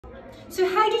So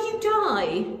how did you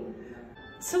die?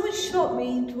 Someone shot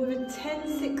me with a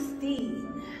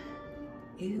 10-16.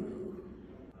 Ew.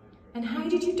 And how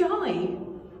did you die?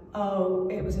 Oh,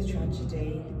 it was a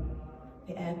tragedy.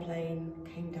 The airplane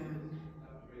came down.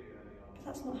 But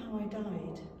that's not how I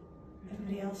died.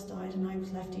 Everybody else died and I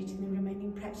was left eating the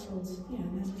remaining pretzels, you know,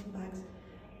 in those little bags.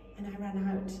 And I ran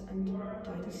out and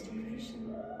died of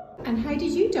starvation. And how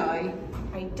did you die?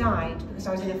 I died because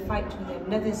I was in a fight with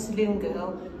another saloon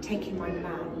girl taking my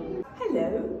man.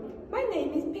 Hello, my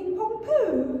name is Ping Pong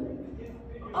Poo.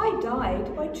 I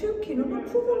died by choking on a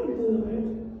prawn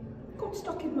ball. Got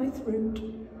stuck in my throat.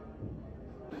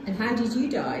 And how did you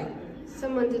die?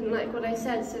 Someone didn't like what I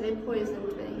said, so they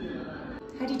poisoned me.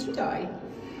 How did you die?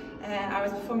 I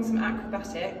was performing some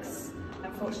acrobatics.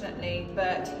 Unfortunately,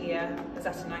 Bert here was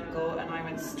at an angle and I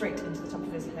went straight into the top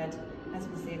of his head. As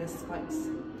you can see, there's spikes.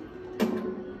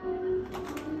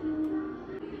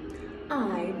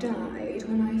 I died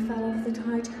when I fell off the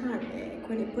Titanic.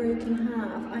 When it broke in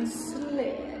half, I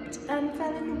slipped and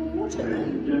fell in the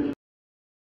water.